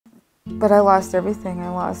But I lost everything. I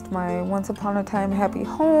lost my once upon a time happy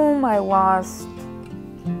home. I lost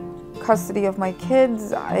custody of my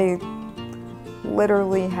kids. I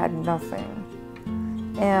literally had nothing.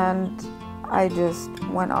 And I just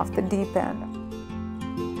went off the deep end.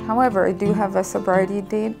 However, I do have a sobriety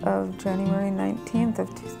date of January 19th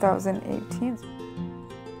of 2018.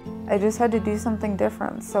 I just had to do something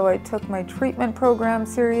different. So I took my treatment program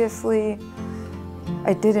seriously.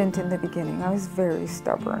 I didn't in the beginning. I was very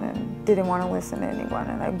stubborn and didn't want to listen to anyone,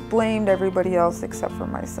 and I blamed everybody else except for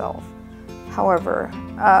myself. However,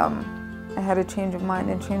 I had a change of mind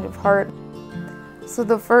and change of heart. So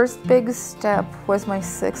the first big step was my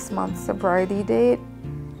 6-month sobriety date,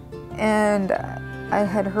 and I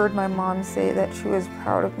had heard my mom say that she was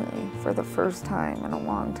proud of me for the first time in a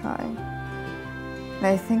long time. And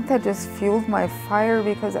I think that just fueled my fire,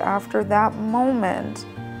 because after that moment,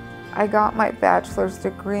 I got my bachelor's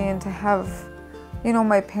degree, and to have, you know,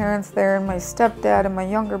 my parents there and my stepdad and my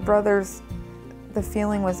younger brothers, the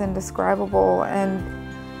feeling was indescribable. And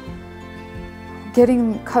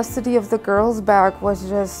getting custody of the girls back was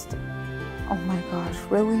just, oh my gosh,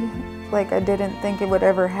 really? Like, I didn't think it would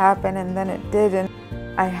ever happen, and then it did, and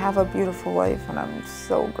I have a beautiful life, and I'm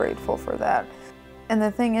so grateful for that. And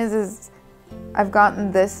the thing is I've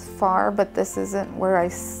gotten this far, but this isn't where I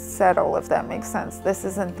settle, if that makes sense. This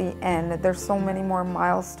isn't the end. There's so many more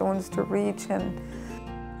milestones to reach, and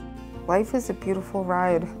life is a beautiful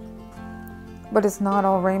ride. But it's not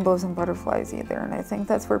all rainbows and butterflies either, and I think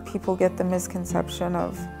that's where people get the misconception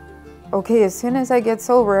of, okay, as soon as I get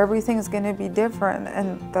sober, everything's gonna be different,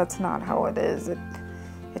 and that's not how it is. It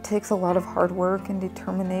takes a lot of hard work and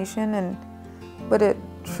determination, but it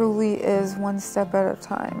truly is one step at a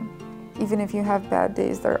time. Even if you have bad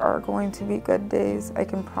days, there are going to be good days. I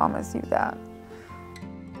can promise you that.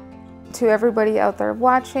 To everybody out there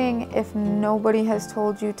watching, if nobody has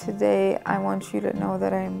told you today, I want you to know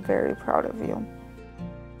that I am very proud of you.